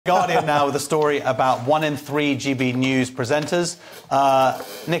Guardian now with a story about 1 in 3 GB News presenters.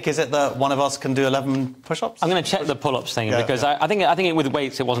 Nick, is it that one of us can do 11 push-ups? I'm going to check the pull-ups thing because I think it with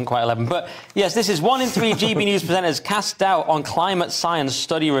weights it wasn't quite 11. But yes, this is 1 in 3 GB News presenters cast doubt on climate science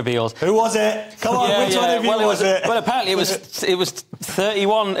study reveals. Who was it? Come on, which one of you was it? Well, apparently it was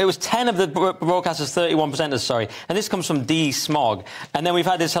 31. It was 10 of the broadcasters, 31 presenters. Sorry, and this comes from D. Smog. And then we've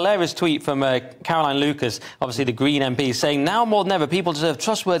had this hilarious tweet from Caroline Lucas, obviously the Green MP, saying now more than ever people deserve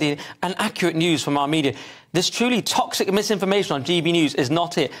trustworthy and accurate news from our media. This truly toxic misinformation on GB News is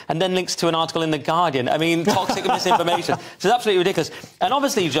not it. And then links to an article in The Guardian. I mean, toxic misinformation. So it's absolutely ridiculous. And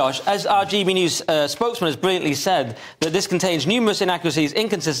obviously, Josh, as our GB News spokesman has brilliantly said, that this contains numerous inaccuracies,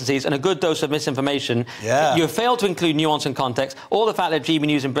 inconsistencies, and a good dose of misinformation. Yeah. You have failed to include nuance and context, or the fact that GB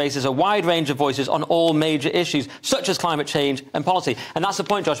News embraces a wide range of voices on all major issues, such as climate change and policy. And that's the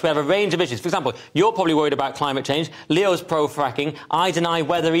point, Josh. We have a range of issues. For example, you're probably worried about climate change. Leo's pro-fracking. I deny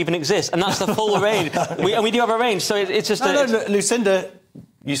weather even exists. And that's the full range. And we do have a range, so it's just... No, Lucinda,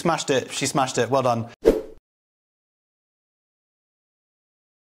 you smashed it. She smashed it. Well done.